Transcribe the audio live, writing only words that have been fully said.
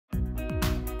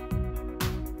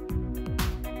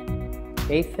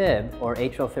AFib, or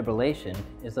atrial fibrillation,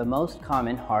 is the most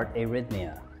common heart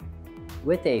arrhythmia.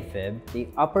 With AFib, the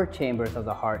upper chambers of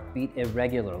the heart beat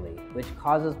irregularly, which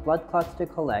causes blood clots to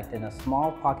collect in a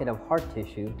small pocket of heart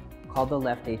tissue called the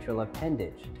left atrial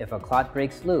appendage. If a clot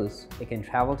breaks loose, it can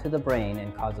travel to the brain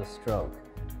and cause a stroke.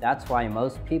 That's why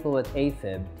most people with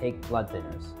AFib take blood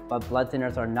thinners. But blood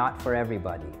thinners are not for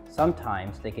everybody.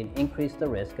 Sometimes they can increase the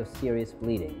risk of serious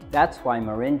bleeding. That's why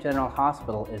Marin General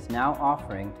Hospital is now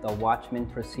offering the Watchman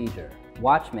procedure.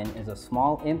 Watchman is a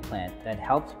small implant that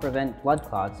helps prevent blood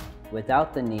clots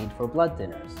without the need for blood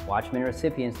thinners. Watchman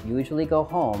recipients usually go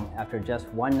home after just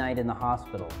one night in the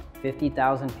hospital.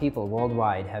 50,000 people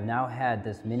worldwide have now had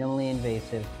this minimally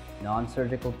invasive,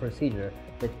 non-surgical procedure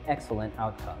with excellent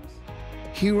outcomes.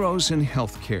 Heroes in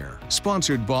Healthcare,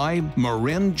 sponsored by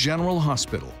Marin General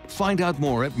Hospital. Find out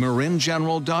more at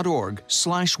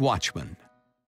maringeneral.org/Watchman.